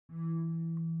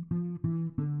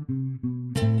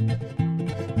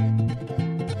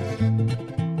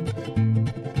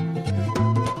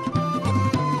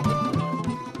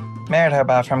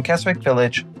Merhaba from Keswick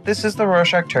Village. This is the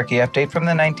Rorschach Turkey update from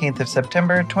the 19th of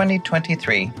September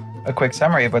 2023. A quick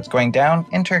summary of what's going down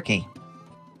in Turkey.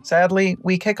 Sadly,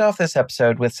 we kick off this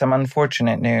episode with some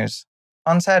unfortunate news.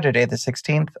 On Saturday the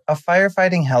 16th, a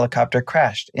firefighting helicopter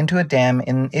crashed into a dam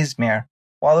in Izmir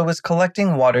while it was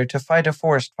collecting water to fight a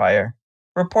forest fire.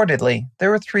 Reportedly, there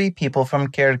were 3 people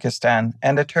from Kyrgyzstan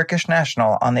and a Turkish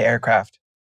national on the aircraft.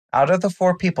 Out of the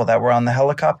 4 people that were on the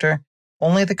helicopter,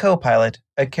 only the co-pilot,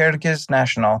 a Kyrgyz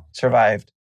national,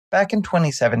 survived. Back in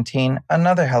 2017,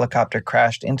 another helicopter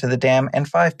crashed into the dam and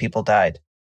 5 people died.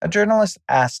 A journalist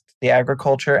asked the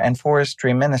Agriculture and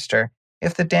Forestry Minister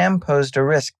if the dam posed a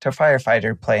risk to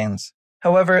firefighter planes.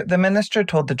 However, the minister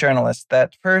told the journalist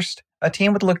that first, a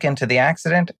team would look into the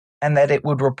accident and that it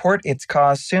would report its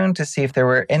cause soon to see if there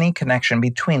were any connection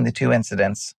between the 2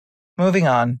 incidents. Moving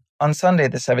on Sunday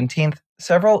the 17th,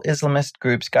 several Islamist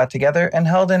groups got together and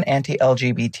held an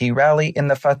anti-LGBT rally in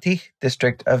the Fatih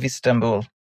district of Istanbul.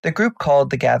 The group called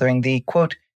the gathering the,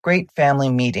 quote, Great Family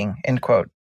Meeting, end quote.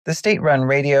 The state-run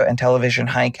Radio and Television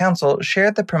High Council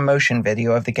shared the promotion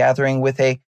video of the gathering with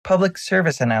a public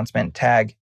service announcement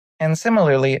tag. And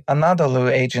similarly,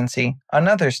 Anadolu Agency,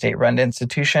 another state-run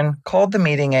institution, called the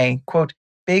meeting a, quote,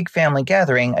 big family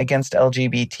gathering against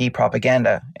LGBT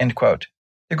propaganda, end quote.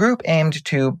 The group aimed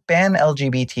to ban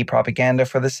LGBT propaganda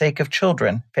for the sake of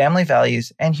children, family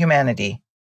values, and humanity.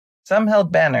 Some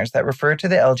held banners that referred to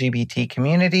the LGBT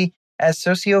community as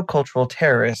socio-cultural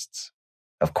terrorists.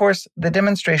 Of course, the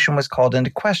demonstration was called into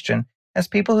question as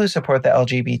people who support the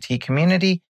LGBT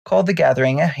community called the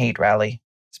gathering a hate rally.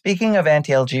 Speaking of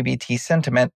anti-LGBT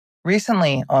sentiment,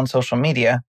 recently on social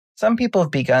media, some people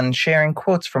have begun sharing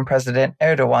quotes from President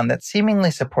Erdogan that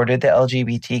seemingly supported the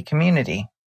LGBT community.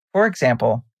 For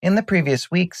example, in the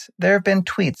previous weeks, there have been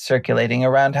tweets circulating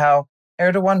around how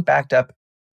Erdogan backed up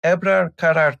Ebrar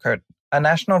Karakurt, a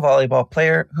national volleyball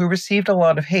player who received a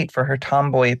lot of hate for her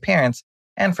tomboy appearance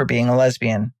and for being a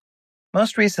lesbian.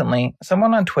 Most recently,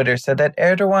 someone on Twitter said that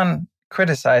Erdogan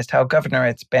criticized how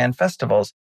governorates ban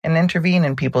festivals and intervene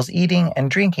in people's eating and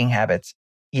drinking habits,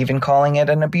 even calling it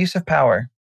an abuse of power.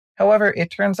 However,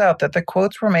 it turns out that the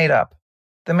quotes were made up.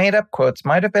 The made-up quotes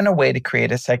might have been a way to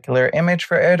create a secular image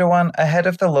for Erdogan ahead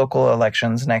of the local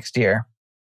elections next year.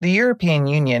 The European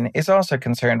Union is also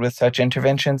concerned with such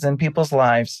interventions in people's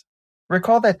lives.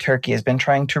 Recall that Turkey has been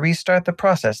trying to restart the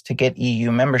process to get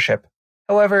EU membership.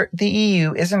 However, the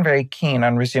EU isn't very keen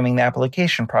on resuming the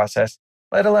application process,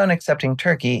 let alone accepting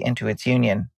Turkey into its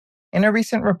union. In a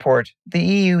recent report, the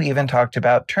EU even talked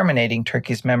about terminating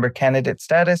Turkey's member candidate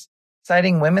status,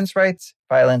 citing women's rights,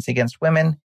 violence against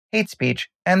women, hate speech,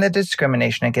 and the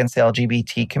discrimination against the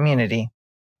LGBT community.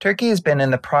 Turkey has been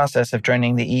in the process of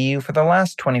joining the EU for the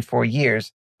last 24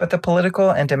 years, but the political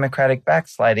and democratic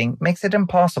backsliding makes it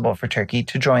impossible for Turkey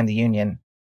to join the Union.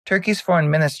 Turkey's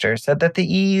foreign minister said that the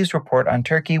EU's report on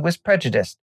Turkey was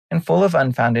prejudiced and full of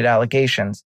unfounded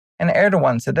allegations, and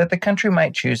Erdogan said that the country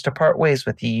might choose to part ways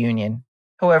with the Union.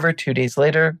 However, 2 days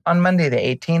later, on Monday the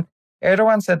 18th,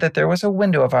 Erdogan said that there was a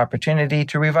window of opportunity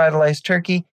to revitalize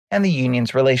Turkey and the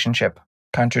Union's relationship.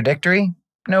 Contradictory?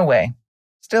 No way.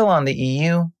 Still on the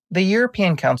EU, the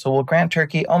European Council will grant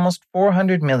Turkey almost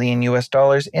 $400 million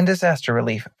in disaster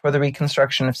relief for the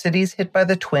reconstruction of cities hit by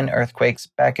the twin earthquakes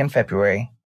back in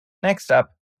February. Next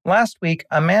up, last week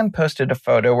a man posted a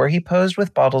photo where he posed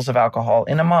with bottles of alcohol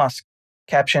in a mosque,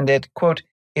 captioned it, quote,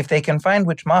 if they can find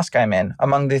which mosque I'm in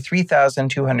among the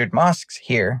 3,200 mosques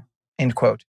here, end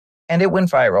quote. And it went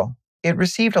viral. It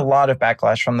received a lot of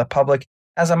backlash from the public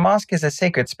as a mosque is a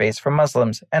sacred space for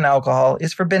Muslims and alcohol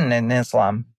is forbidden in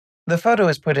Islam. The photo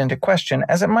is put into question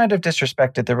as it might have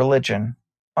disrespected the religion.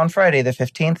 On Friday the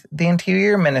 15th, the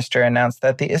Interior Minister announced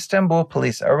that the Istanbul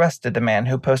police arrested the man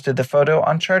who posted the photo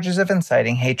on charges of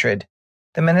inciting hatred.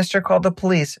 The minister called the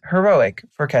police heroic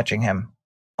for catching him.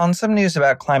 On some news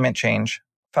about climate change,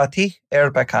 Fatih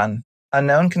Erbakan, a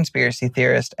known conspiracy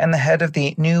theorist and the head of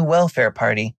the New Welfare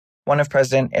Party, one of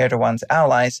President Erdogan's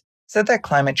allies, said that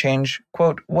climate change,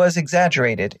 quote, was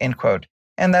exaggerated, end quote,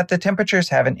 and that the temperatures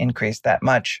haven't increased that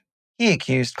much. He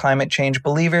accused climate change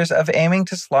believers of aiming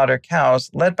to slaughter cows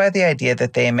led by the idea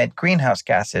that they emit greenhouse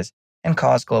gases and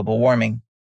cause global warming.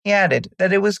 He added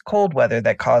that it was cold weather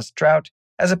that caused drought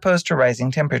as opposed to rising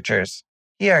temperatures.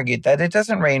 He argued that it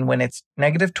doesn't rain when it's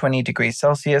negative 20 degrees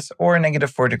Celsius or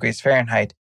negative 4 degrees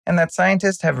Fahrenheit, and that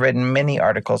scientists have written many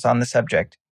articles on the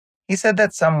subject. He said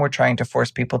that some were trying to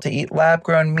force people to eat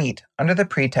lab-grown meat under the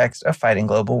pretext of fighting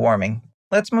global warming.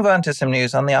 Let's move on to some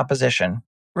news on the opposition.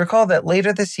 Recall that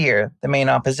later this year, the main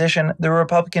opposition, the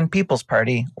Republican People's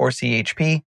Party, or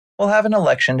CHP, will have an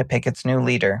election to pick its new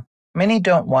leader. Many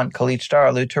don't want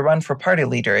Kılıçdaroğlu to run for party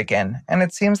leader again, and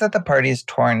it seems that the party is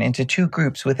torn into two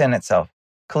groups within itself,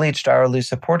 Kılıçdaroğlu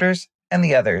supporters and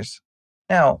the others.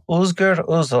 Now, Özgür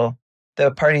Özel,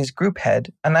 the party's group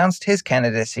head, announced his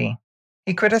candidacy.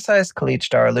 He criticized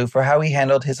Kılıçdaroğlu for how he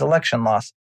handled his election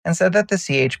loss and said that the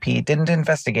CHP didn't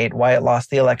investigate why it lost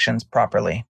the elections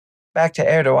properly. Back to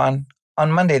Erdogan. On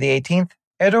Monday the 18th,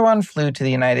 Erdogan flew to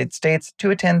the United States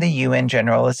to attend the UN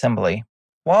General Assembly.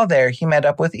 While there, he met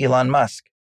up with Elon Musk.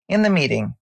 In the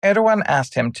meeting, Erdogan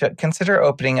asked him to consider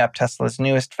opening up Tesla's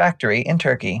newest factory in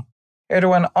Turkey.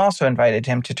 Erdogan also invited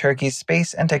him to Turkey's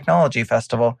space and technology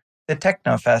festival, the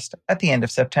Teknofest, at the end of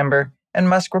September, and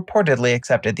Musk reportedly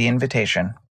accepted the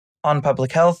invitation. On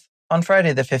public health, on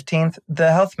Friday the 15th,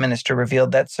 the health minister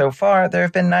revealed that so far there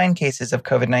have been 9 cases of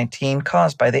COVID-19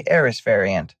 caused by the Eris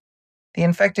variant. The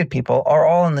infected people are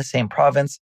all in the same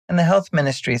province, and the health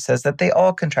ministry says that they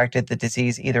all contracted the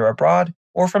disease either abroad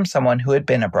or from someone who had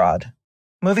been abroad.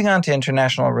 Moving on to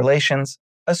international relations,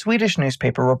 a Swedish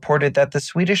newspaper reported that the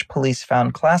Swedish police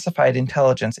found classified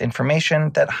intelligence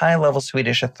information that high-level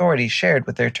Swedish authorities shared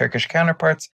with their Turkish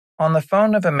counterparts on the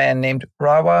phone of a man named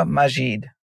Rawa Majid.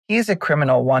 He is a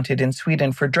criminal wanted in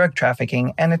Sweden for drug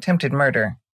trafficking and attempted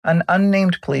murder. An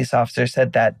unnamed police officer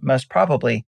said that, most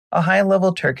probably, a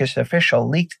high-level Turkish official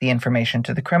leaked the information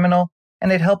to the criminal,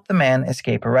 and it helped the man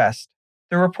escape arrest.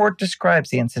 The report describes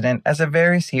the incident as a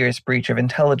very serious breach of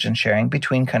intelligence sharing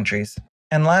between countries.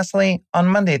 And lastly, on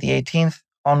Monday the 18th,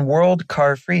 on World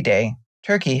Car Free Day,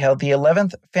 Turkey held the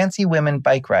 11th Fancy Women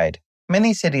Bike Ride.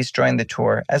 Many cities joined the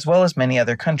tour, as well as many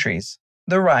other countries.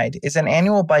 The ride is an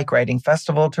annual bike riding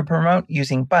festival to promote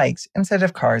using bikes instead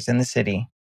of cars in the city.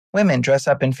 Women dress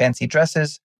up in fancy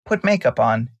dresses, put makeup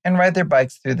on, and ride their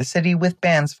bikes through the city with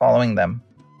bands following them.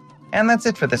 And that's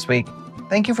it for this week.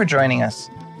 Thank you for joining us.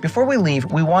 Before we leave,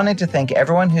 we wanted to thank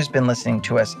everyone who's been listening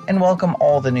to us and welcome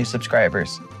all the new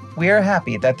subscribers. We are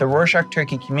happy that the Rorschach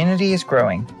Turkey community is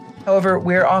growing. However,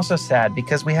 we are also sad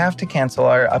because we have to cancel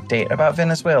our update about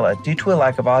Venezuela due to a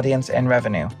lack of audience and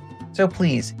revenue. So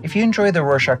please, if you enjoy the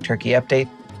Rorschach Turkey update,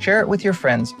 share it with your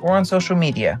friends or on social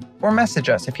media, or message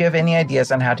us if you have any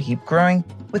ideas on how to keep growing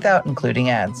without including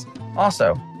ads.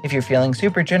 Also, if you're feeling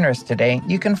super generous today,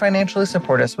 you can financially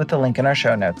support us with the link in our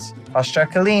show notes. Hoşça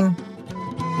kalın!